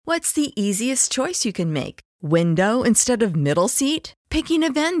What's the easiest choice you can make? Window instead of middle seat? Picking a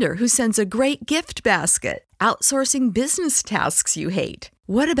vendor who sends a great gift basket? Outsourcing business tasks you hate?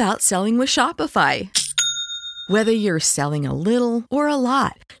 What about selling with Shopify? Whether you're selling a little or a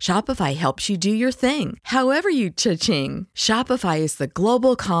lot, Shopify helps you do your thing, however you cha-ching. Shopify is the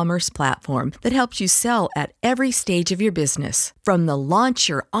global commerce platform that helps you sell at every stage of your business. From the launch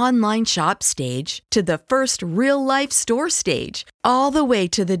your online shop stage to the first real-life store stage, all the way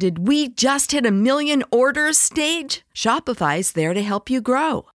to the did we just hit a million orders stage. Shopify's there to help you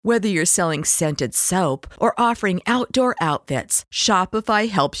grow. Whether you're selling scented soap or offering outdoor outfits, Shopify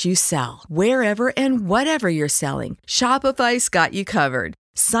helps you sell. Wherever and whatever you're selling, Shopify's got you covered.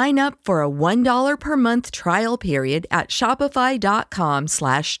 Sign up for a $1 per month trial period at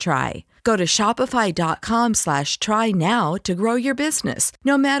shopify.com/try. Go to shopify.com/try now to grow your business,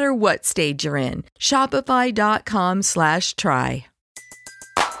 no matter what stage you're in. Shopify.com/try.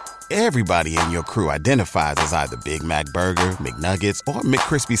 Everybody in your crew identifies as either Big Mac Burger, McNuggets, or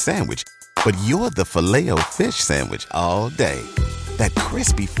McCrispy Sandwich. But you're the Filet-O-Fish Sandwich all day. That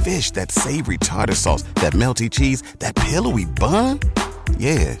crispy fish, that savory tartar sauce, that melty cheese, that pillowy bun.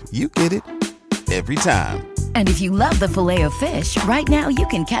 Yeah, you get it. Every time. And if you love the Filet-O-Fish, right now you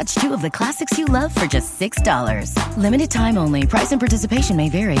can catch two of the classics you love for just $6. Limited time only. Price and participation may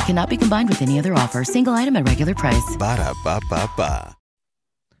vary. Cannot be combined with any other offer. Single item at regular price. Ba-da-ba-ba-ba.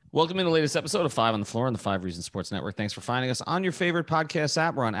 Welcome to the latest episode of 5 on the Floor on the 5 Reasons Sports Network. Thanks for finding us on your favorite podcast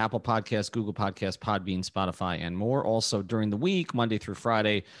app. We're on Apple Podcasts, Google Podcasts, Podbean, Spotify, and more. Also, during the week, Monday through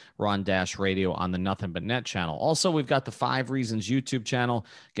Friday, we're on Dash Radio on the Nothing But Net channel. Also, we've got the 5 Reasons YouTube channel,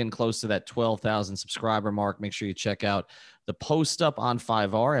 getting close to that 12,000 subscriber mark. Make sure you check out the post up on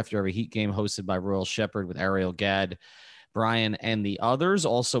 5R after every Heat game hosted by Royal Shepherd with Ariel Gadd, Brian, and the others.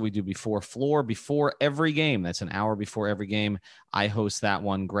 Also, we do Before Floor before every game. That's an hour before every game. I host that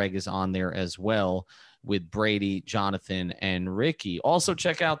one. Greg is on there as well with Brady, Jonathan, and Ricky. Also,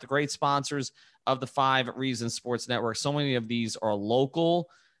 check out the great sponsors of the 5 Reasons Sports Network. So many of these are local.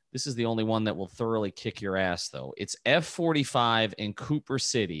 This is the only one that will thoroughly kick your ass, though. It's F45 in Cooper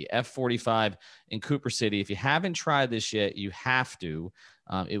City. F45 in Cooper City. If you haven't tried this yet, you have to.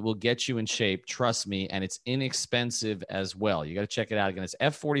 It will get you in shape, trust me, and it's inexpensive as well. You got to check it out again. It's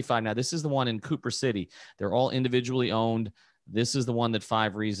F45. Now, this is the one in Cooper City. They're all individually owned. This is the one that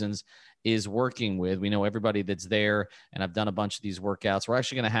 5 Reasons is working with. We know everybody that's there, and I've done a bunch of these workouts. We're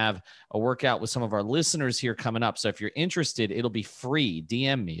actually going to have a workout with some of our listeners here coming up. So if you're interested, it'll be free.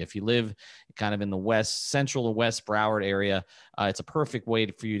 DM me. If you live kind of in the west, central to west Broward area, it's a perfect way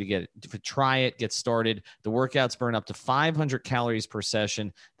for you to try it, get started. The workouts burn up to 500 calories per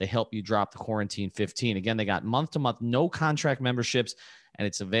session. They help you drop the quarantine 15. Again, they got month-to-month, no contract memberships, and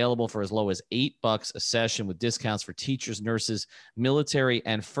it's available for as low as $8 a session with discounts for teachers, nurses, military,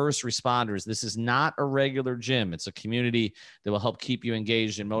 and first responders. This is not a regular gym. It's a community that will help keep you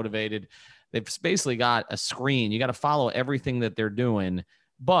engaged and motivated. They've basically got a screen. You got to follow everything that they're doing,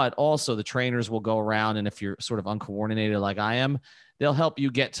 but also the trainers will go around, and if you're sort of uncoordinated like I am, they'll help you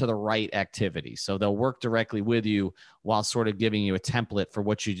get to the right activity. So they'll work directly with you while sort of giving you a template for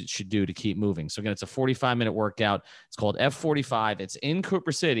what you should do to keep moving. So again, it's a 45-minute workout. It's called F45. It's in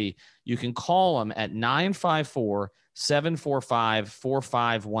Cooper City. You can call them at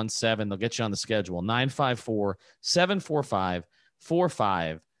 954-745-4517. They'll get you on the schedule.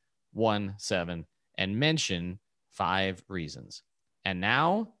 954-745-4517 and mention 5 Reasons. And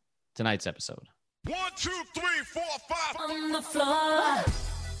now, tonight's episode. 1, 2, 3, 4, 5 On the floor.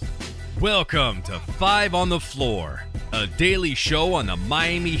 Welcome to 5 on the Floor, a daily show on the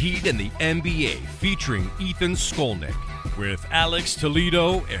Miami Heat and the NBA featuring Ethan Skolnick with Alex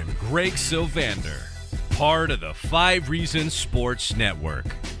Toledo and Greg Sylvander, part of the 5 Reasons Sports Network.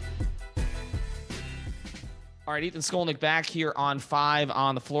 All right, Ethan Skolnick back here on 5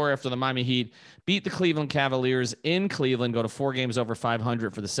 on the Floor after the Miami Heat beat the Cleveland Cavaliers in Cleveland, go to 4 games over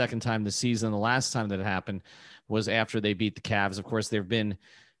 500 for the second time this season. The last time that it happened was after they beat the Cavs. Of course, there have been,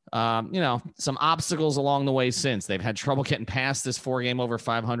 some obstacles along the way since. They've had trouble getting past this 4 game over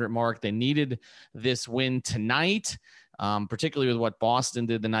 500 mark. They needed this win tonight, particularly with what Boston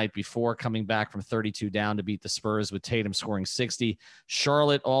did the night before, coming back from 32 down to beat the Spurs with Tatum scoring 60.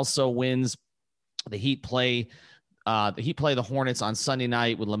 Charlotte also wins. The Heat play the Hornets on Sunday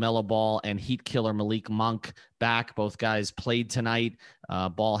night with LaMelo Ball and Heat killer Malik Monk back. Both guys played tonight.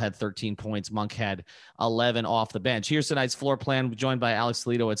 Ball had 13 points. Monk had 11 off the bench. Here's tonight's floor plan, joined by Alex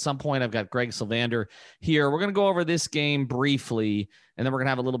Toledo. At some point, I've got Greg Sylvander here. We're going to go over this game briefly, and then we're going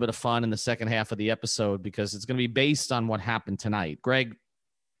to have a little bit of fun in the second half of the episode because it's going to be based on what happened tonight. Greg,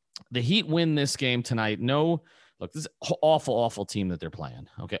 the Heat win this game tonight. No look, this is an awful team that they're playing.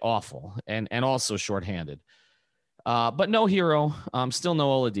 Okay, awful, and also shorthanded. But no hero. Still no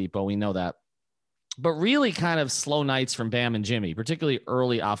Oladipo. We know that. But really kind of slow nights from Bam and Jimmy, particularly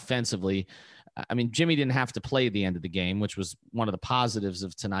early offensively. I mean, Jimmy didn't have to play at the end of the game, which was one of the positives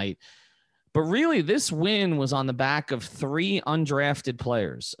of tonight. But really, this win was on the back of 3 undrafted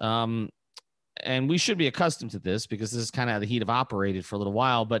players. And we should be accustomed to this because this is kind of the heat of operated for a little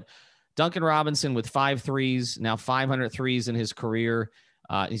while. But Duncan Robinson with 5 threes, now 500 threes in his career.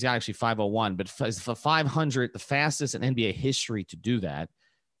 He's got actually 501, but for 500, the fastest in NBA history to do that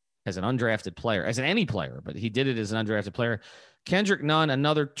as an undrafted player, as an any player, but he did it as an undrafted player. Kendrick Nunn,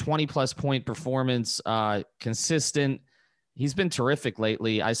 another 20-plus point performance, consistent. He's been terrific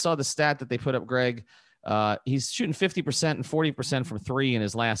lately. I saw the stat that they put up, Greg. He's shooting 50% and 40% from 3 in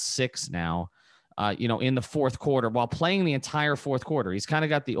his last 6 now, in the fourth quarter while playing the entire fourth quarter. He's kind of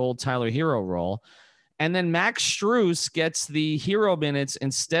got the old Tyler Hero role. And then Max Strus gets the hero minutes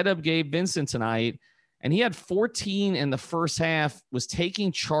instead of Gabe Vincent tonight. And he had 14 in the first half, was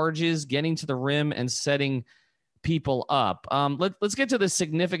taking charges, getting to the rim, and setting people up. Let's get to the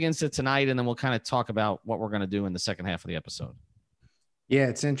significance of tonight, and then we'll kind of talk about what we're going to do in the second half of the episode. Yeah,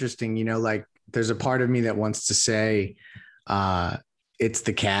 it's interesting. There's a part of me that wants to say it's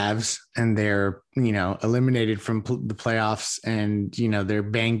the Cavs and they're, eliminated from the playoffs and, they're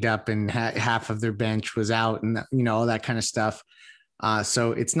banged up and half of their bench was out and, all that kind of stuff.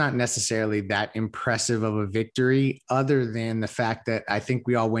 So it's not necessarily that impressive of a victory other than the fact that I think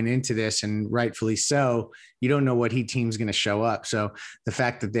we all went into this, and rightfully so, you don't know what Heat team's going to show up. So the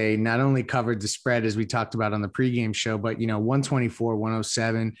fact that they not only covered the spread as we talked about on the pregame show, but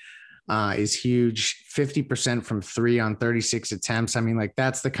 124-107 is huge. 50% from 3 on 36 attempts. I mean,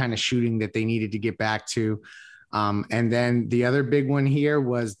 that's the kind of shooting that they needed to get back to. And then the other big one here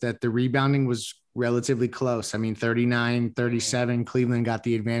was that the rebounding was relatively close. I mean, 39-37, Cleveland got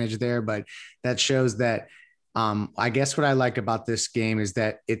the advantage there, but that shows that I guess what I like about this game is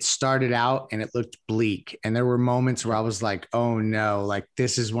that it started out and it looked bleak. And there were moments where I was like, oh no,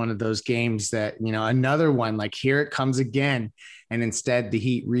 this is one of those games that, another one, here it comes again. And instead the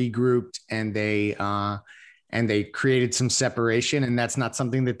Heat regrouped and they created some separation, and that's not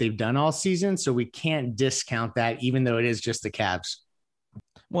something that they've done all season. So we can't discount that, even though it is just the Cavs.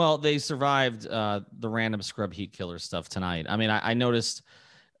 Well, they survived the random scrub Heat killer stuff tonight. I mean, I noticed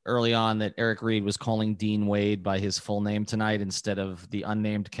early on that Eric Reed was calling Dean Wade by his full name tonight instead of the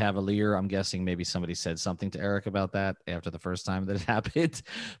unnamed Cavalier. I'm guessing maybe somebody said something to Eric about that after the first time that it happened,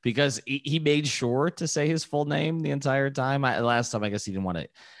 because he made sure to say his full name the entire time. Last time, I guess he didn't want to,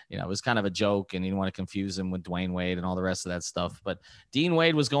 it was kind of a joke and he didn't want to confuse him with Dwayne Wade and all the rest of that stuff. But Dean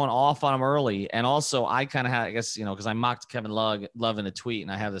Wade was going off on him early. And also I kind of had, I guess, because I mocked Kevin Love in a tweet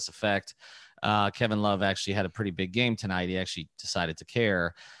and I have this effect. Kevin Love actually had a pretty big game tonight. He actually decided to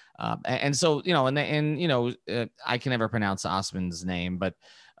care. And so, I can never pronounce Osman's name, but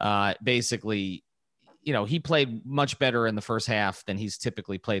basically, he played much better in the first half than he's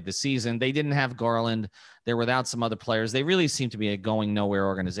typically played this season. They didn't have Garland. They're without some other players. They really seem to be a going nowhere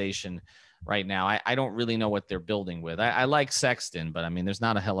organization right now. I don't really know what they're building with. I like Sexton, but I mean, there's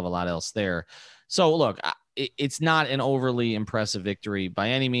not a hell of a lot else there. So look, it's not an overly impressive victory by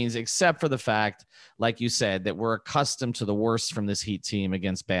any means, except for the fact, like you said, that we're accustomed to the worst from this Heat team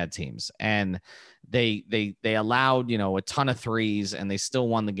against bad teams. And they allowed, a ton of threes and they still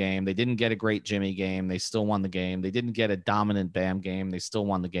won the game. They didn't get a great Jimmy game. They still won the game. They didn't get a dominant Bam game. They still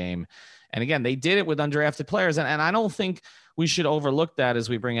won the game. And again, they did it with undrafted players. And I don't think we should overlook that as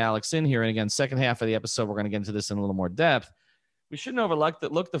we bring Alex in here. And again, second half of the episode, we're going to get into this in a little more depth. We shouldn't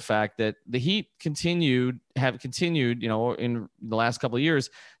overlook the fact that the Heat have continued, in the last couple of years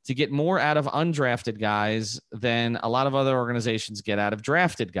to get more out of undrafted guys than a lot of other organizations get out of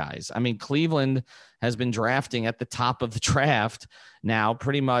drafted guys. I mean, Cleveland has been drafting at the top of the draft now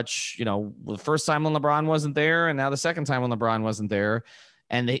pretty much, the first time when LeBron wasn't there and now the second time when LeBron wasn't there.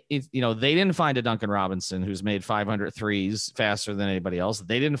 And they didn't find a Duncan Robinson who's made 500 threes faster than anybody else.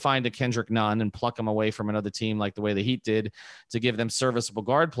 They didn't find a Kendrick Nunn and pluck him away from another team like the way the Heat did to give them serviceable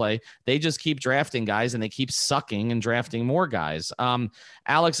guard play. They just keep drafting guys and they keep sucking and drafting more guys.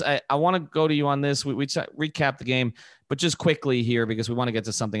 Alex, I want to go to you on this. We recap the game, but just quickly here because we want to get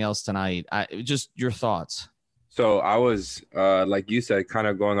to something else tonight. Just your thoughts. So I was, like you said, kind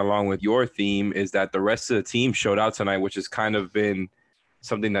of going along with your theme is that the rest of the team showed out tonight, which has kind of been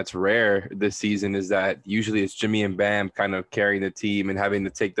something that's rare this season, is that usually it's Jimmy and Bam kind of carrying the team and having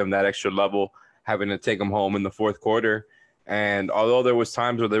to take them that extra level, having to take them home in the fourth quarter. And although there was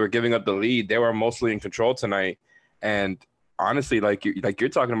times where they were giving up the lead, they were mostly in control tonight. And honestly, like you're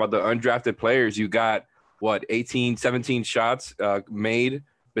talking about the undrafted players, you got 18, 17 shots made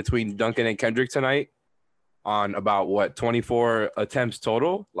between Duncan and Kendrick tonight on about 24 attempts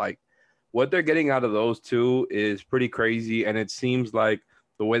total. Like, what they're getting out of those two is pretty crazy. And it seems like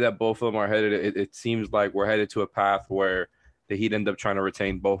the way that both of them are headed, it seems like we're headed to a path where the Heat end up trying to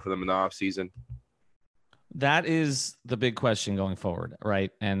retain both of them in the offseason. That is the big question going forward,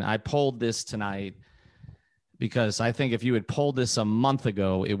 right? And I polled this tonight because I think if you had polled this a month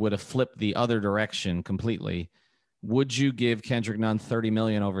ago, it would have flipped the other direction completely. Would you give Kendrick Nunn $30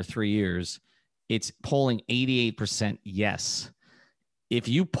 million over 3 years? It's polling 88% yes. If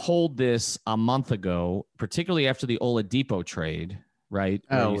you polled this a month ago, particularly after the Oladipo trade, right?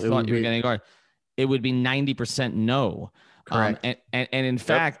 Oh, you thought you were getting guard, it would be 90% no. Correct. And in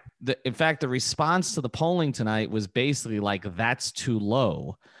fact, the response to the polling tonight was basically like, that's too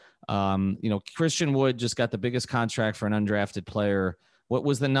low. Christian Wood just got the biggest contract for an undrafted player. What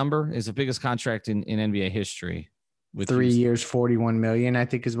was the number? Is the biggest contract in NBA history. With 3 years, $41 million, I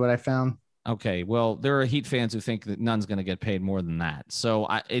think is what I found. Okay. Well, there are Heat fans who think that Nunn's going to get paid more than that. So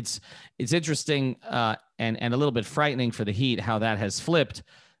it's interesting and a little bit frightening for the Heat how that has flipped,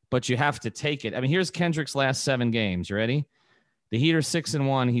 but you have to take it. I mean, here's Kendrick's last 7 games. You ready? The Heat are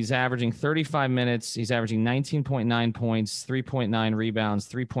 6-1. He's averaging 35 minutes. He's averaging 19.9 points, 3.9 rebounds,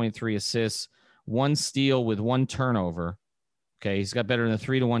 3.3 assists, 1 steal with 1 turnover. Okay. He's got better than a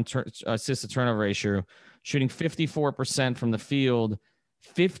 3-to-1 assist to turnover ratio, shooting 54% from the field,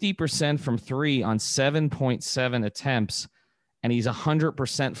 50% from 3 on 7.7 attempts, and he's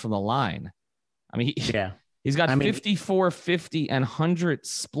 100% from the line. I mean, he's got 54, 50, and 100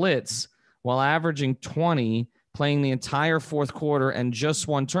 splits while averaging 20, playing the entire fourth quarter and just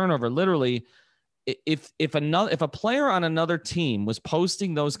 1 turnover. Literally, if a player on another team was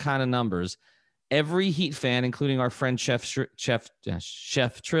posting those kind of numbers, every Heat fan, including our friend Chef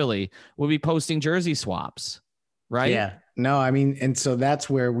Trilly, would be posting jersey swaps, right? Yeah. No, I mean, and so that's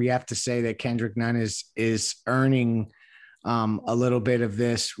where we have to say that Kendrick Nunn is earning a little bit of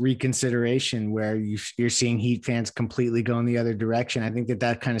this reconsideration where you're seeing Heat fans completely go in the other direction. I think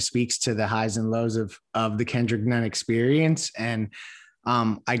that kind of speaks to the highs and lows of the Kendrick Nunn experience. And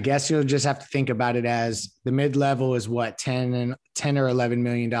I guess you'll just have to think about it as the mid-level is what, 10 or $11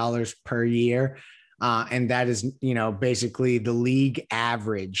 million per year. And that is, basically the league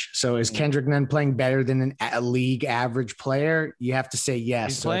average. So is Kendrick Nunn playing better than a league average player? You have to say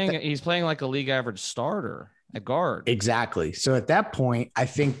yes. He's playing like a league average starter at guard. Exactly. So at that point, I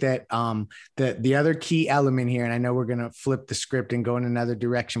think that the other key element here, and I know we're going to flip the script and go in another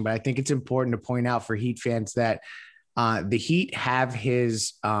direction, but I think it's important to point out for Heat fans that the Heat have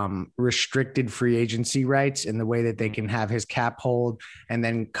his restricted free agency rights in the way that they can have his cap hold and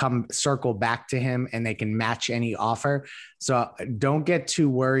then come circle back to him and they can match any offer. So don't get too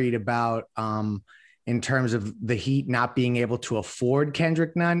worried about in terms of the Heat not being able to afford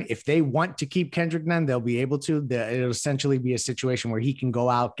Kendrick Nunn. If they want to keep Kendrick Nunn, they'll be able to. It'll essentially be a situation where he can go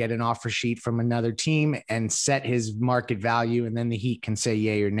out, get an offer sheet from another team and set his market value. And then the Heat can say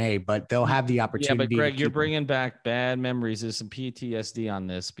yay or nay, but they'll have the opportunity. Yeah, but Greg, you're bringing back bad memories. There's some PTSD on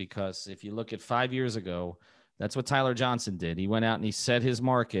this because if you look at 5 years ago, that's what Tyler Johnson did. He went out and he set his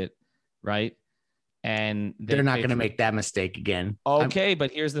market, right? And they're not going to make that mistake again. Okay,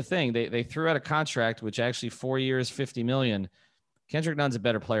 but here's the thing. They threw out a contract, which actually 4 years, $50 million. Kendrick Nunn's a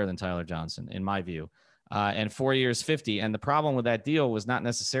better player than Tyler Johnson, in my view. And 4 years, 50. And the problem with that deal was not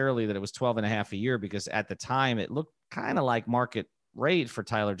necessarily that it was 12 and a half a year, because at the time it looked kind of like market rate for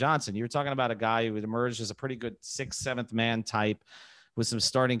Tyler Johnson. You're talking about a guy who had emerged as a pretty good 6th, 7th man type with some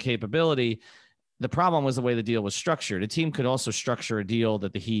starting capability. The problem was the way the deal was structured. A team could also structure a deal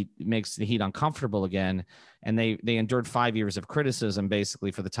that makes the Heat uncomfortable again. And they endured 5 years of criticism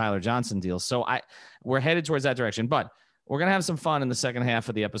basically for the Tyler Johnson deal. So we're headed towards that direction, but we're going to have some fun in the second half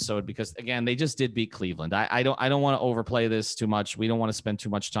of the episode because again, they just did beat Cleveland. I don't want to overplay this too much. We don't want to spend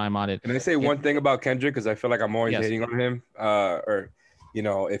too much time on it. Can I say one thing about Kendrick? Cause I feel like I'm always hating on him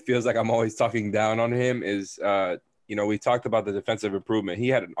it feels like I'm always talking down on him is, we talked about the defensive improvement. He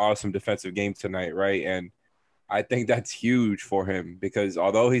had an awesome defensive game tonight, right? And I think that's huge for him because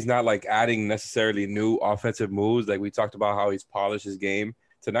although he's not like adding necessarily new offensive moves, like we talked about how he's polished his game,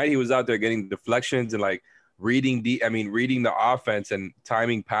 tonight he was out there getting deflections and like reading the offense and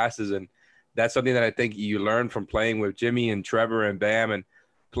timing passes. And that's something that I think you learn from playing with Jimmy and Trevor and Bam. And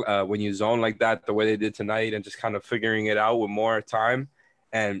when you zone like that, the way they did tonight and just kind of figuring it out with more time.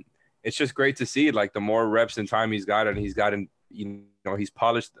 And it's just great to see like the more reps and time he's gotten, he's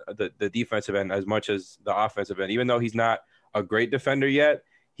polished the defensive end as much as the offensive end. Even though he's not a great defender yet,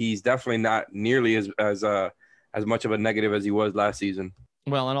 he's definitely not nearly as much of a negative as he was last season.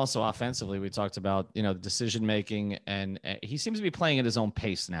 Well, and also offensively, we talked about, the decision making, and he seems to be playing at his own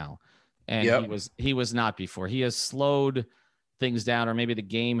pace now. And he was not before. He has slowed things down, or maybe the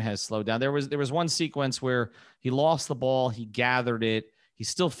game has slowed down. There was one sequence where he lost the ball, he gathered it, he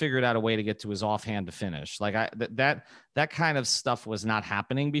still figured out a way to get to his offhand to finish. Like that kind of stuff was not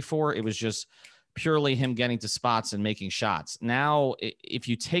happening before. It was just purely him getting to spots and making shots. Now, if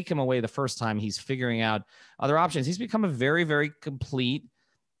you take him away the first time, he's figuring out other options. He's become a very, very complete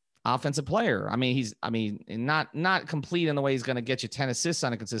offensive player. I mean, not complete in the way he's going to get you 10 assists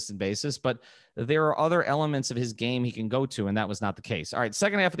on a consistent basis, but there are other elements of his game he can go to, and that was not the case. All right,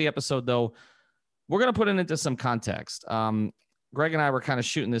 second half of the episode, though, we're going to put it into some context. Greg and I were kind of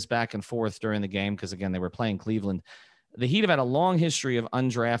shooting this back and forth during the game because, again, they were playing Cleveland. The Heat have had a long history of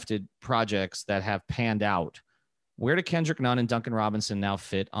undrafted projects that have panned out. Where do Kendrick Nunn and Duncan Robinson now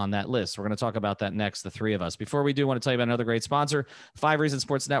fit on that list? We're going to talk about that next, the three of us. Before we do, I want to tell you about another great sponsor, 5 Reasons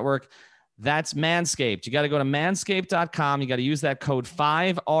Sports Network. That's Manscaped. You got to go to manscaped.com. You got to use that code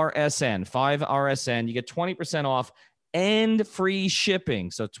 5RSN, 5RSN. You get 20% off and free shipping.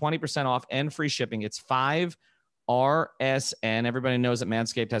 So 20% off and free shipping. It's 5RSN. Everybody knows that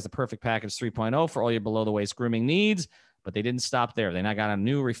Manscaped has the perfect package 3.0 for all your below-the-waist grooming needs, but they didn't stop there. They now got a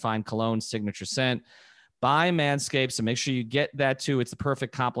new refined cologne signature scent by Manscaped, so make sure you get that too. It's the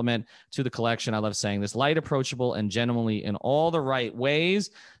perfect complement to the collection. I love saying this. Light, approachable, and genuinely in all the right ways.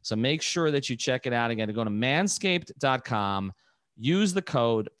 So make sure that you check it out. Again, to go to manscaped.com, use the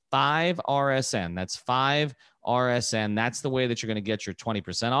code 5RSN. That's 5RSN. That's the way that you're going to get your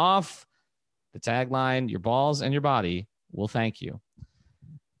 20% off. The tagline, your balls and your body will thank you.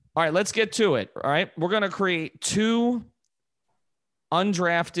 All right, let's get to it. All right, we're going to create 2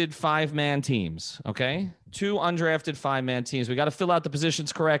 undrafted 5-man teams, okay? 2 undrafted 5-man teams. We got to fill out the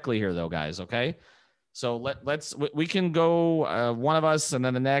positions correctly here, though, guys, okay? So we can go one of us and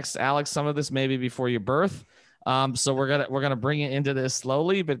then the next. Alex, some of this maybe before your birth. So we're gonna bring it into this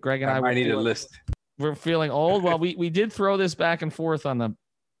slowly, but Greg and I need a list. We're feeling old. Well, we did throw this back and forth on the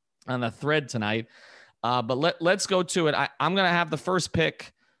thread tonight, but let's go to it. I'm gonna have the first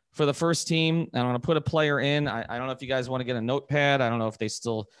pick for the first team, and I'm going to put a player in. I don't know if you guys want to get a notepad. I don't know if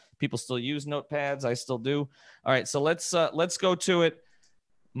people still use notepads. I still do. All right, so let's go to it.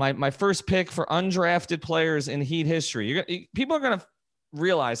 My first pick for undrafted players in Heat history. People are going to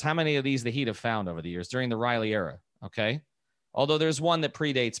realize how many of these the Heat have found over the years during the Riley era, okay? Although there's one that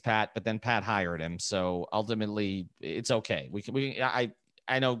predates Pat, but then Pat hired him, so ultimately it's okay.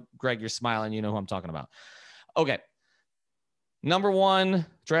 I know, Greg, you're smiling. You know who I'm talking about. Okay. Number 1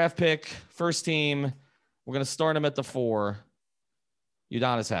 draft pick, first team. We're going to start him at the 4.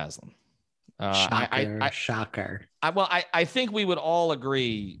 Udonis Haslem. Shocker. I think we would all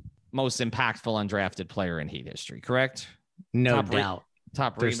agree most impactful undrafted player in Heat history, correct? No doubt.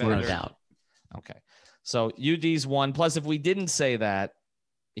 Top There's rebounder. no doubt. Okay. So UD's 1. Plus, if we didn't say that,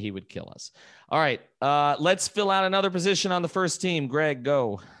 he would kill us. All right. Let's fill out another position on the first team. Greg,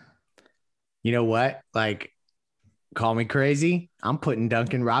 go. You know what? Call me crazy. I'm putting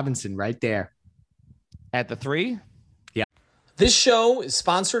Duncan Robinson right there. At the 3? Yeah. This show is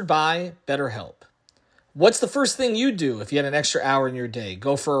sponsored by BetterHelp. What's the first thing you'd do if you had an extra hour in your day?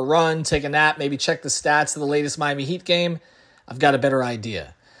 Go for a run, take a nap, maybe check the stats of the latest Miami Heat game? I've got a better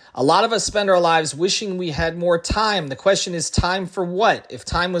idea. A lot of us spend our lives wishing we had more time. The question is, time for what? If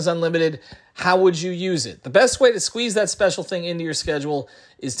time was unlimited, how would you use it? The best way to squeeze that special thing into your schedule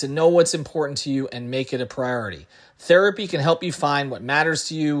is to know what's important to you and make it a priority. Therapy can help you find what matters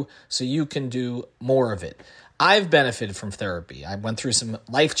to you so you can do more of it. I've benefited from therapy. I went through some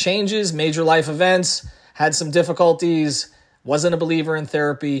life changes, major life events, had some difficulties, wasn't a believer in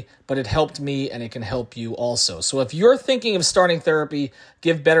therapy, but it helped me and it can help you also. So if you're thinking of starting therapy,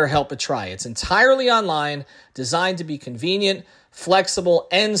 give BetterHelp a try. It's entirely online, designed to be convenient, flexible,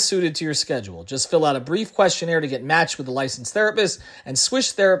 and suited to your schedule. Just fill out a brief questionnaire to get matched with a licensed therapist and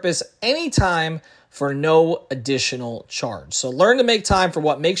switch therapists anytime for no additional charge. So learn to make time for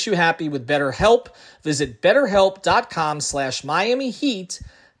what makes you happy with BetterHelp. Visit BetterHelp.com/Miami Heat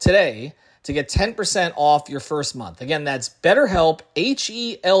today to get 10% off your first month. Again, that's BetterHelp,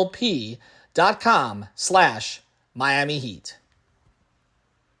 HELP.com/Miami Heat.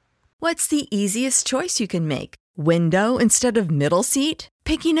 What's the easiest choice you can make? Window instead of middle seat?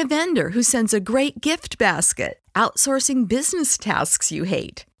 Picking a vendor who sends a great gift basket? Outsourcing business tasks you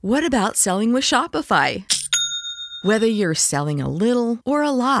hate? What about selling with Shopify? Whether you're selling a little or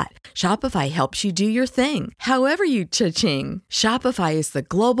a lot, Shopify helps you do your thing, however you cha-ching. Shopify is the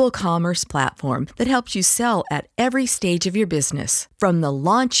global commerce platform that helps you sell at every stage of your business. From the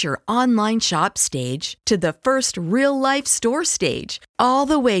launch your online shop stage to the first real-life store stage, all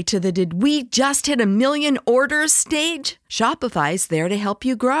the way to the did we just hit a million orders stage? Shopify's there to help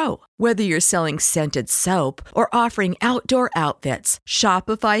you grow. Whether you're selling scented soap or offering outdoor outfits,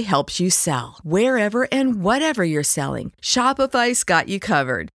 Shopify helps you sell. Wherever and whatever you're selling, Shopify's got you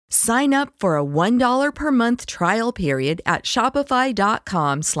covered. Sign up for a $1 per month trial period at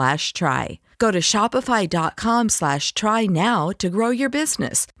shopify.com/try. Go to shopify.com/try now to grow your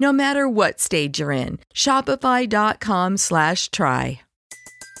business, no matter what stage you're in. Shopify.com/try.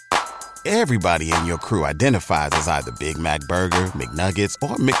 Everybody in your crew identifies as either Big Mac Burger, McNuggets,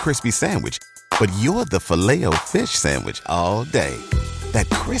 or McCrispy Sandwich. But you're the Filet-O-Fish Sandwich all day. That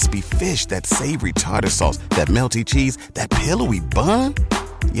crispy fish, that savory tartar sauce, that melty cheese, that pillowy bun.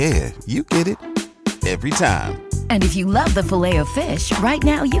 Yeah, you get it. Every time. And if you love the Filet-O-Fish, right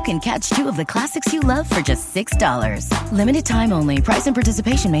now you can catch two of the classics you love for just $6. Limited time only. Price and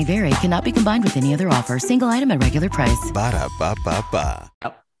participation may vary. Cannot be combined with any other offer. Single item at regular price. Ba-da-ba-ba-ba.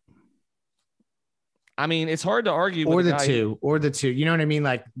 I mean, it's hard to argue. Or with the two. You know what I mean?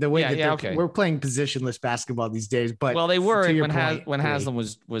 Like the way we're playing positionless basketball these days. But well, they were when Haslam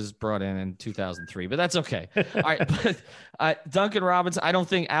was brought in 2003, but that's okay. All right, but Duncan Robinson. I don't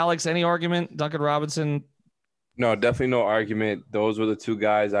think Alex. Any argument? Duncan Robinson. No, definitely no argument. Those were the two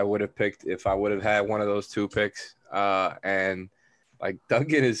guys I would have picked if I would have had one of those two picks. And like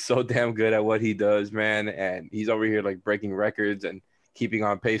Duncan is so damn good at what he does, man. And he's over here like breaking records and keeping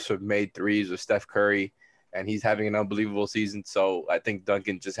on pace for made threes with Steph Curry. And he's having an unbelievable season. So I think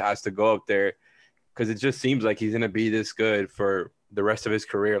Duncan just has to go up there because it just seems like he's going to be this good for the rest of his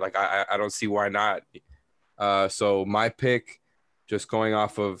career. Like I don't see why not. So my pick, just going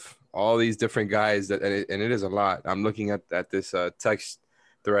off of all these different guys and it is a lot. I'm looking at this text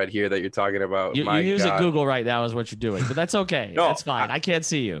thread here that you're talking about. You're using Google right now is what you're doing, but that's okay. No, that's fine. I can't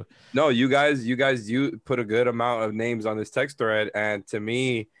see you. No, you guys put a good amount of names on this text thread. And to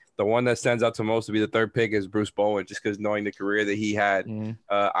me, the one that stands out to most to be the third pick is Bruce Bowen, just because knowing the career that he had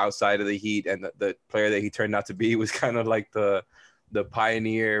outside of the Heat and the player that he turned out to be was kind of like the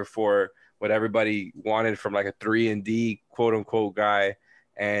pioneer for what everybody wanted from like a 3-and-D quote unquote guy.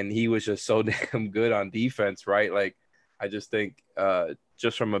 And he was just so damn good on defense, right? Like, I just think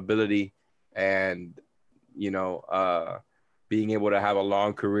just from ability and, being able to have a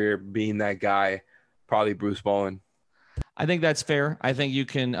long career, being that guy, probably Bruce Bowen. I think that's fair. I think you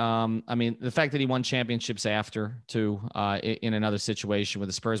can, the fact that he won championships after too, in another situation with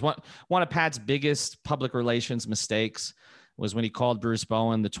the Spurs. One of Pat's biggest public relations mistakes was when he called Bruce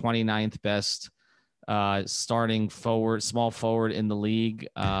Bowen the 29th best starting small forward in the league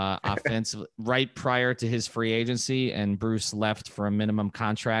offensively right prior to his free agency. And Bruce left for a minimum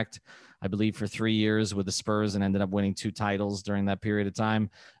contract, I believe, for 3 years with the Spurs and ended up winning 2 titles during that period of time.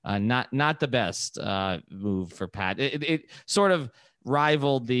 Not the best move for Pat. It sort of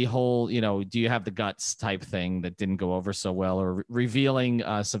rivaled the whole, do you have the guts type thing that didn't go over so well, or revealing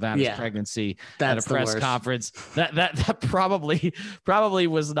Savannah's pregnancy at a press conference. That probably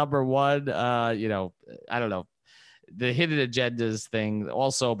was number one. I don't know. The hidden agendas thing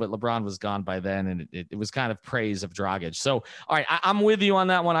also, but LeBron was gone by then, and it was kind of praise of Dragic. So, all right, I'm with you on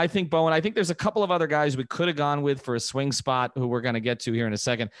that one. I think Bowen. I think there's a couple of other guys we could have gone with for a swing spot who we're going to get to here in a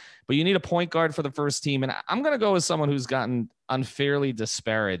second. But you need a point guard for the first team, and I'm going to go with someone who's gotten unfairly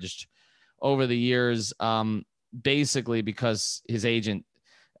disparaged over the years, basically because his agent.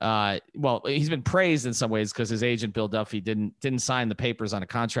 He's been praised in some ways because his agent, Bill Duffy, didn't sign the papers on a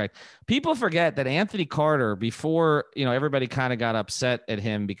contract. People forget that Anthony Carter, before, everybody kind of got upset at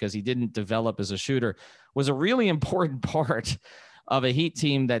him because he didn't develop as a shooter, was a really important part of a Heat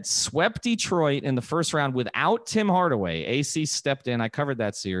team that swept Detroit in the first round without Tim Hardaway. AC stepped in. I covered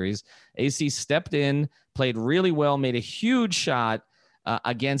that series. AC stepped in, played really well, made a huge shot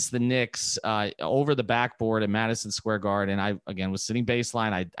against the Knicks over the backboard at Madison Square Garden. And I, again, was sitting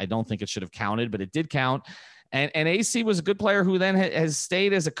baseline. I don't think it should have counted, but it did count. And AC was a good player who then has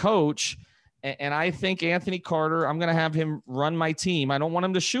stayed as a coach. And I think Anthony Carter, I'm going to have him run my team. I don't want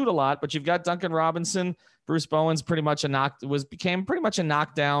him to shoot a lot, but you've got Duncan Robinson. Bruce Bowen's became pretty much a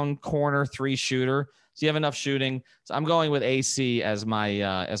knockdown corner 3 shooter. So you have enough shooting. So I'm going with AC as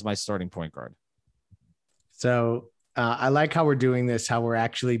my starting point guard. So I like how we're doing this, how we're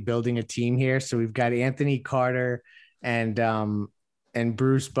actually building a team here. So we've got Anthony Carter and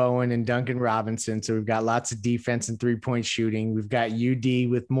Bruce Bowen and Duncan Robinson. So we've got lots of defense and 3-point shooting. We've got UD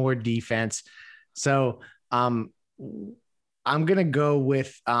with more defense. So I'm going to go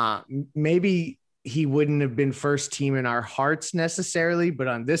with maybe he wouldn't have been first team in our hearts necessarily, but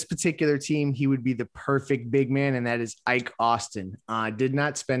on this particular team, he would be the perfect big man. And that is Ike Austin. Did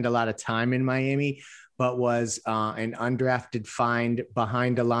not spend a lot of time in Miami, but was an undrafted find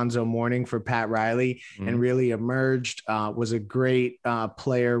behind Alonzo Mourning for Pat Riley, and really emerged, was a great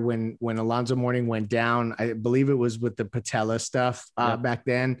player when Alonzo Mourning went down. I believe it was with the patella stuff back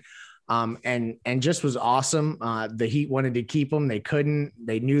then. And just was awesome. The Heat wanted to keep him. They couldn't.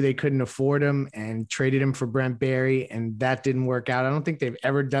 They knew they couldn't afford him and traded him for Brent Barry, and that didn't work out. I don't think they've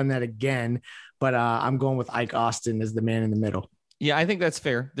ever done that again, but I'm going with Ike Austin as the man in the middle. Yeah, I think that's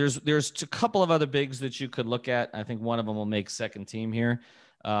fair. There's a couple of other bigs that you could look at. I think one of them will make second team here,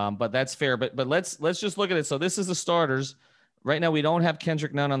 but that's fair. But let's just look at it. So this is the starters. Right now, we don't have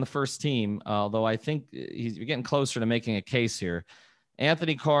Kendrick Nunn on the first team, although I think you're getting closer to making a case here.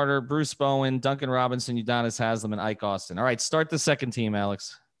 Anthony Carter, Bruce Bowen, Duncan Robinson, Udonis Haslem, and Ike Austin. All right, start the second team,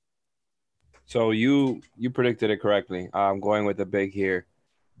 Alex. So you predicted it correctly. I'm going with the big here.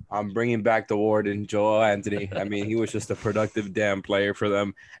 I'm bringing back the Warden, Joel Anthony. I mean, he was just a productive damn player for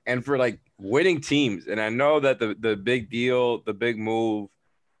them and for like winning teams. And I know that the big deal, the big move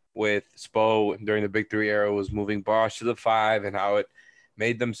with Spo during the Big Three era was moving Bosh to the 5 and how it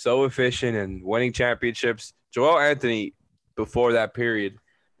made them so efficient and winning championships. Joel Anthony, before that period,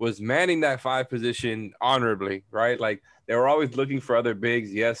 was manning that 5 position honorably, right? Like they were always looking for other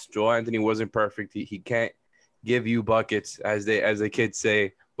bigs. Yes, Joel Anthony wasn't perfect. He can't give you buckets, as the kids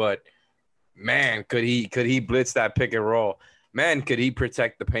say, but man, could he blitz that pick and roll? Man, could he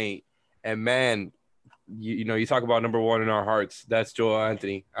protect the paint? And man, you talk about number one in our hearts. That's Joel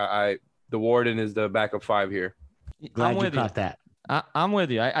Anthony. The Warden is the backup 5 here. Glad you caught that. I'm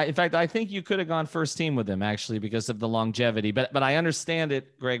with you. In fact, I think you could have gone first team with him actually because of the longevity. But I understand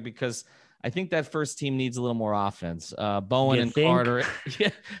it, Greg, because I think that first team needs a little more offense. Bowen and Carter,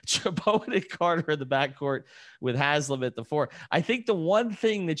 Bowen and Carter in the backcourt with Haslem at the 4. I think the one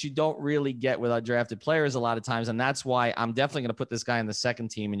thing that you don't really get with undrafted players a lot of times, and that's why I'm definitely going to put this guy in the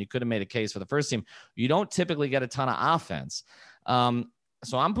second team. And you could have made a case for the first team. You don't typically get a ton of offense.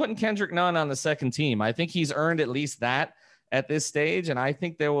 So I'm putting Kendrick Nunn on the second team. I think he's earned at least that at this stage. And I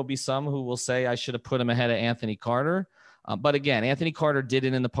think there will be some who will say I should have put him ahead of Anthony Carter. But again, Anthony Carter did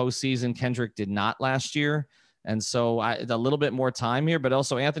it in the postseason. Kendrick did not last year. And so a little bit more time here, but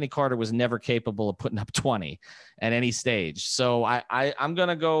also Anthony Carter was never capable of putting up 20 at any stage. So I'm going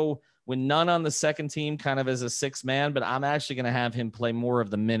to go with Nunn on the second team kind of as a 6th man, but I'm actually going to have him play more of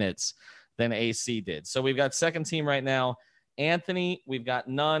the minutes than AC did. So we've got second team right now. Anthony, we've got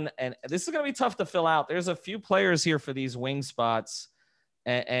Nunn, and this is going to be tough to fill out. There's a few players here for these wing spots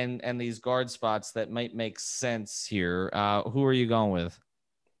and these guard spots that might make sense here. Who are you going with?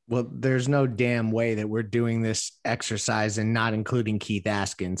 Well, there's no damn way that we're doing this exercise and not including Keith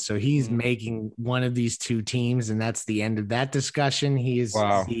Askins. So he's making one of these 2 teams, and that's the end of that discussion. He is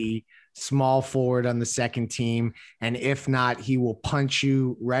the small forward on the second team, and if not, he will punch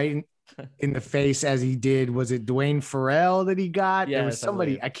you right in the face as he did. Was it Dwayne Farrell that he got? Yeah, it was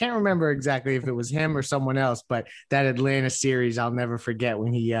somebody. I can't remember exactly if it was him or someone else, but that Atlanta series I'll never forget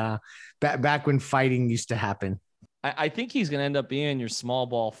when he back when fighting used to happen. I think he's going to end up being your small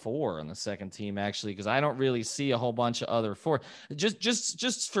ball 4 on the second team, actually, because I don't really see a whole bunch of other 4.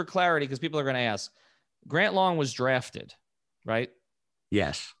 Just for clarity, because people are going to ask, Grant Long was drafted, right?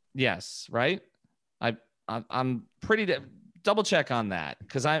 Yes, right. I'm pretty double check on that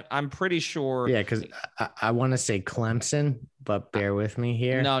because I'm pretty sure. Yeah, because I want to say Clemson, but bear with me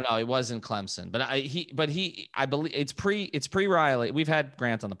here. No, it wasn't Clemson, but I believe it's pre Riley. We've had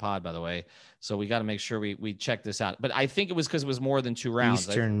Grant on the pod, by the way, so we got to make sure we check this out. But I think it was because it was more than 2 rounds.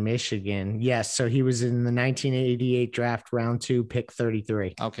 Eastern Michigan, yes. So he was in the 1988 draft, round 2, pick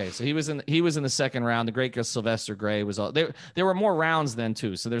 33. Okay, so he was in the second round. The great Sylvester Gray was all there. There were more rounds then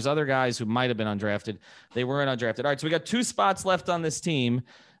too. So there's other guys who might have been undrafted. They weren't undrafted. All right, so we got 2 spots left on this team.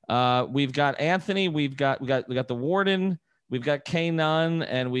 We've got Anthony. We got the Warden. We've got K Nunn,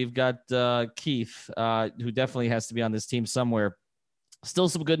 and we've got Keith, who definitely has to be on this team somewhere. Still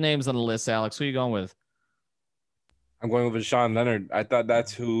some good names on the list, Alex. Who are you going with? I'm going with Sean Leonard. I thought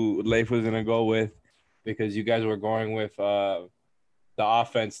that's who Leif was going to go with because you guys were going with the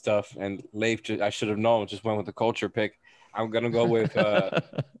offense stuff, and Leif, I should have known, just went with the culture pick. I'm going to go with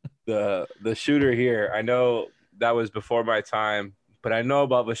the shooter here. I know that was before my time, but I know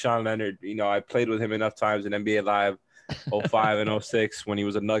about Sean Leonard. I played with him enough times in NBA Live 05 and 06 when he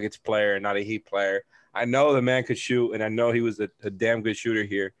was a Nuggets player and not a Heat player. I know the man could shoot, and I know he was a damn good shooter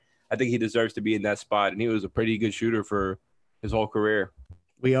here. I think he deserves to be in that spot, and he was a pretty good shooter for his whole career.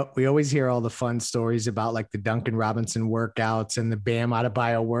 We always hear all the fun stories about like the Duncan Robinson workouts and the Bam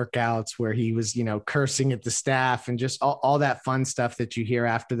Adebayo workouts where he was, cursing at the staff and just all that fun stuff that you hear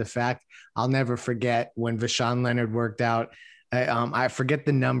after the fact. I'll never forget when Vashawn Leonard worked out I forget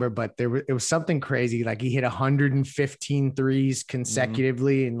the number, but it was something crazy. Like he hit 115 threes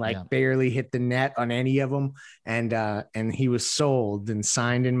consecutively and barely hit the net on any of them. And he was sold and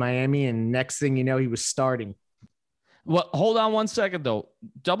signed in Miami. And next thing you know, he was starting. Well, hold on one second though.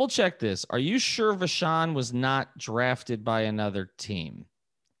 Double check this. Are you sure Vashawn was not drafted by another team?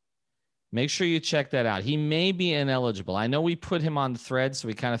 Make sure you check that out. He may be ineligible. I know we put him on the thread, so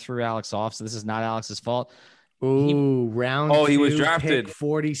we kind of threw Alex off. So this is not Alex's fault. Round he was two, drafted. pick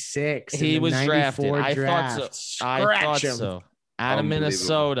 46. He was drafted. I draft. thought so. I thought so. Out of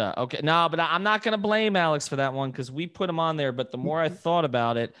Minnesota. Okay. No, but I'm not going to blame Alex for that one because we put him on there. But the more I thought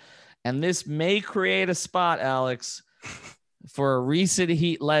about it, and this may create a spot, Alex, for a recent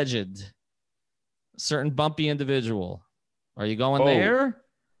Heat legend, a certain bumpy individual. Are you going there?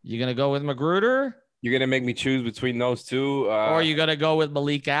 You going to go with Magruder? You're going to make me choose between those two? Or are you going to go with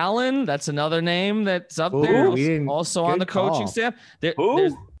Malik Allen? That's another name that's up there. Also on the coaching staff.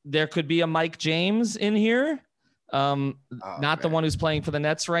 There could be a Mike James in here. Not the one who's playing for the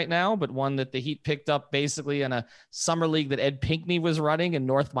Nets right now, but one that the Heat picked up basically in a summer league that Ed Pinckney was running in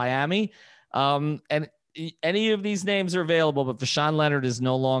North Miami. And any of these names are available, but Vashawn Leonard is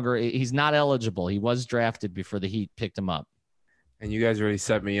no longer, he's not eligible. He was drafted before the Heat picked him up. And you guys really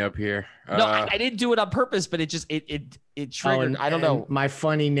set me up here. No, I didn't do it on purpose, but it triggered. I don't know. My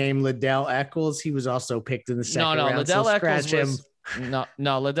funny name, Liddell Eccles. He was also picked in the second round. Liddell Eccles was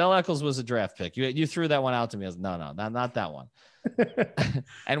Liddell Eccles was a draft pick. You threw that one out to me. I was not that one.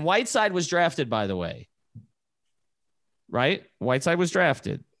 And Whiteside was drafted, by the way. Right? Whiteside was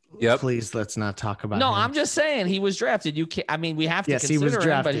drafted. Yep. Please, let's not talk about him. I'm just saying he was drafted. You can't. I mean, we have to consider he was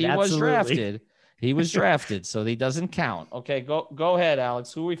drafted, him, but he was absolutely. drafted. He was drafted, so he doesn't count. Okay, go ahead,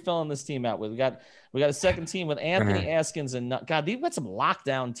 Alex. Who are we filling this team out with? We got a second team with Anthony Askins and God. We've got some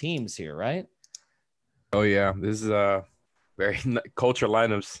lockdown teams here, right? Oh yeah, this is very culture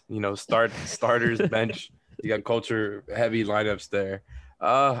lineups. Starters, bench. You got culture heavy lineups there.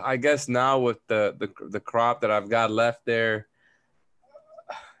 I guess now with the crop that I've got left there,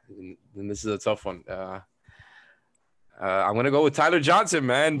 and this is a tough one. I'm going to go with Tyler Johnson,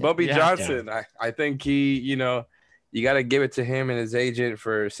 man. Bubby Johnson. Yeah. I think he, you got to give it to him and his agent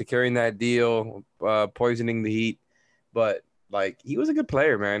for securing that deal, poisoning the Heat. But, he was a good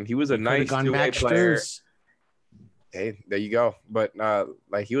player, man. He was a nice two-way player. Hey, there you go. But,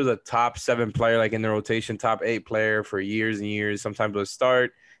 he was a top 7 player, in the rotation, top 8 player for years and years. Sometimes would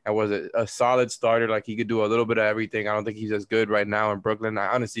start and was a solid starter. He could do a little bit of everything. I don't think he's as good right now in Brooklyn. I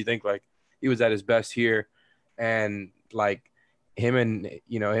honestly think, he was at his best here. And, him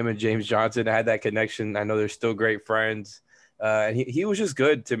and James Johnson had that connection. I know they're still great friends. And he was just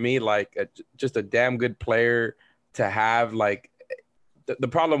good to me, just a damn good player to have. The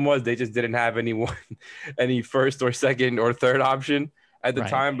problem was they just didn't have any first or second or third option at the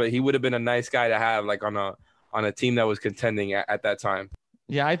time, but he would have been a nice guy to have on a team that was contending at that time.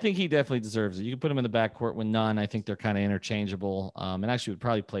 Yeah, I think he definitely deserves it. You can put him in the backcourt with Nunn. I think they're kind of interchangeable, and actually would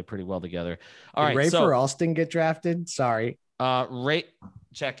probably play pretty well together. All right, Rafer Alston get drafted? Sorry.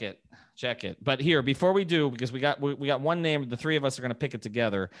 Check it. But here, before we do, because we got one name, the three of us are going to pick it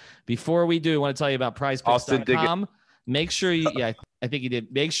together. Before we do, I want to tell you about PrizePicks.com. Make sure you, I think you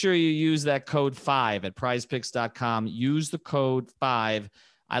did. Make sure you use that code 5 at PrizePicks.com. Use the code 5.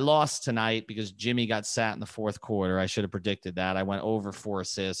 I lost tonight because Jimmy got sat in the fourth quarter. I should have predicted that. I went over 4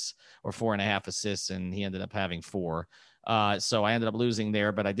 assists or 4.5 assists, and he ended up having 4. So I ended up losing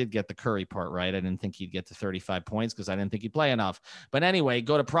there, but I did get the Curry part right. I didn't think he'd get to 35 points because I didn't think he'd play enough. But anyway,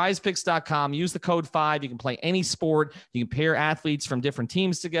 go to prizepicks.com, use the code 5. You can play any sport. You can pair athletes from different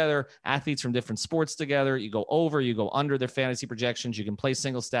teams together, athletes from different sports together. You go over, you go under their fantasy projections. You can play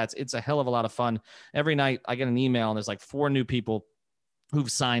single stats. It's a hell of a lot of fun. Every night I get an email and there's 4 new people who've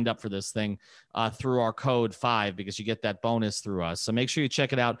signed up for this thing through our code 5 because you get that bonus through us. So make sure you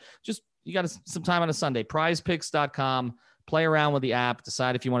check it out. You got some time on a Sunday. PrizePicks.com. Play around with the app.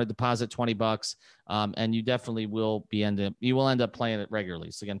 Decide if you want to deposit $20, and you definitely will end up playing it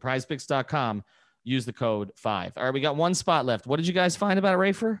regularly. So again, PrizePicks.com. Use the code 5. All right, we got one spot left. What did you guys find about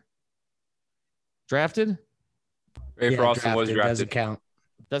Rafer? Drafted? Rafer Alston was drafted. Doesn't count.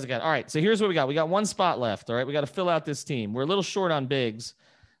 Doesn't count. All right, so here's what we got. We got one spot left. All right, we got to fill out this team. We're a little short on bigs.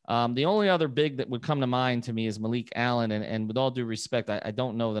 The only other big that would come to mind to me is Malik Allen, and with all due respect, I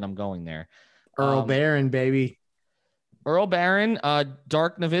don't know that I'm going there. Earl Barron, baby. Earl Barron,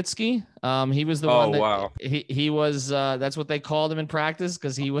 Dark Nowitzki. He was the one that wow. he was. That's what they called him in practice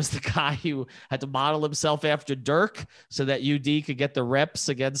because he was the guy who had to model himself after Dirk so that UD could get the reps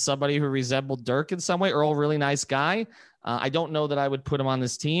against somebody who resembled Dirk in some way. Earl, really nice guy. I don't know that I would put him on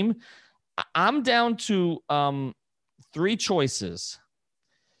this team. I'm down to three choices.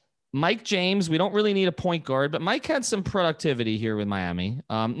 Mike James, we don't really need a point guard, but Mike had some productivity here with Miami.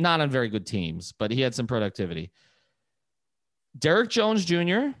 Not on very good teams, but he had some productivity. Derrick Jones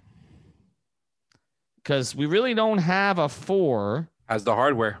Jr., because we really don't have a 4. Has the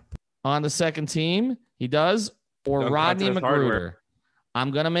hardware. On the second team. He does. Or Duncan Rodney has Magruder. hardware.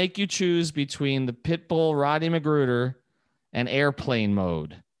 I'm going to make you choose between the Pitbull, Rodney Magruder, and airplane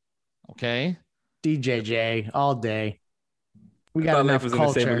mode. Okay? DJJ all day. We got Leif enough was in the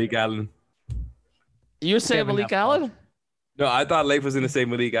same culture. Malik Allen. You say Malik Allen? No, I thought Leif was in the same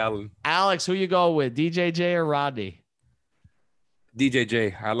Malik Allen. Alex, who you go with? DJJ or Rodney?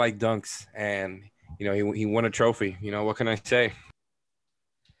 DJJ. I like dunks, and he won a trophy. What can I say?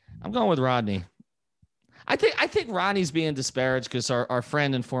 I'm going with Rodney. I think Rodney's being disparaged because our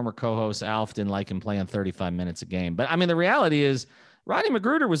friend and former co-host Alf didn't like him playing 35 minutes a game. But I mean, the reality is Rodney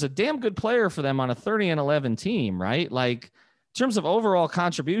Magruder was a damn good player for them on a 30-11 team, right? Like, in terms of overall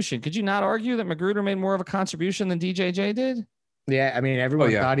contribution, could you not argue that Magruder made more of a contribution than DJJ did? Yeah, I mean,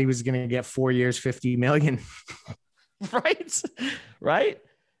 everyone thought he was going to get 4 years, $50 million. Right?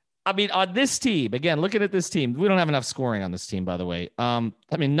 I mean, on this team, again, looking at this team, we don't have enough scoring on this team, by the way. I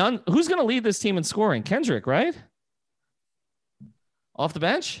mean, who's going to lead this team in scoring? Kendrick, right? Off the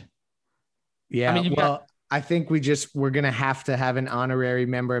bench? Yeah, I mean, I think we're going to have an honorary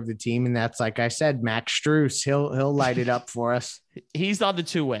member of the team. And that's, like I said, Max Strus. He'll light it up for us. He's on the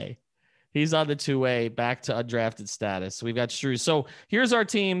two-way. Back to undrafted status. So we've got Strus. So here's our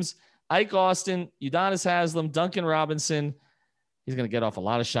teams. Ike Austin, Udonis Haslem, Duncan Robinson. He's going to get off a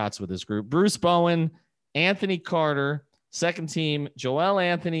lot of shots with this group. Bruce Bowen, Anthony Carter, second team, Joel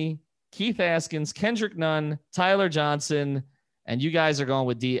Anthony, Keith Askins, Kendrick Nunn, Tyler Johnson, and you guys are going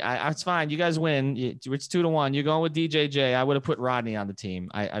with it's fine. You guys win. It's 2-1. You're going with DJJ. I would have put Rodney on the team.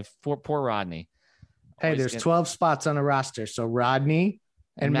 Poor Rodney. Hey, there's 12 spots on the roster. So Rodney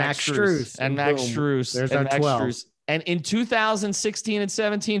and Max Strus. And Max Strus. There's our 12. And in 2016 and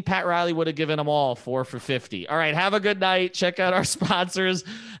 17, Pat Riley would have given them all 4 for 50. All right, have a good night. Check out our sponsors,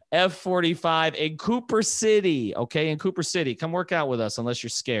 F45 in Cooper City. Okay, in Cooper City. Come work out with us unless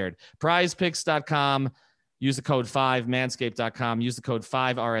you're scared. PrizePicks.com. Use the code 5. Manscaped.com. Use the code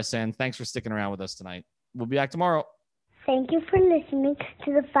 5RSN. Thanks for sticking around with us tonight. We'll be back tomorrow. Thank you for listening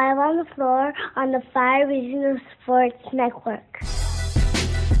to the 5 on the Floor on the 5 Regional Sports Network.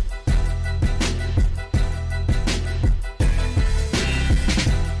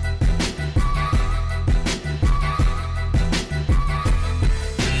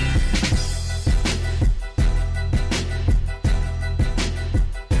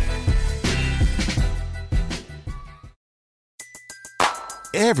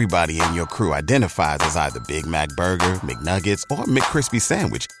 Everybody in your crew identifies as either Big Mac Burger, McNuggets, or McCrispy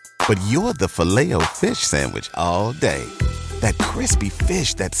Sandwich. But you're the Filet-O-Fish Sandwich all day. That crispy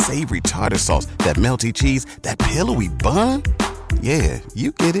fish, that savory tartar sauce, that melty cheese, that pillowy bun. Yeah,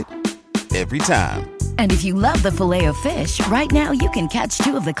 you get it. Every time. And if you love the Filet-O-Fish, right now you can catch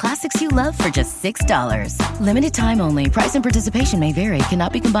 2 of the classics you love for just $6. Limited time only. Price and participation may vary.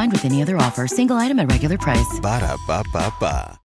 Cannot be combined with any other offer. Single item at regular price. Ba-da-ba-ba-ba.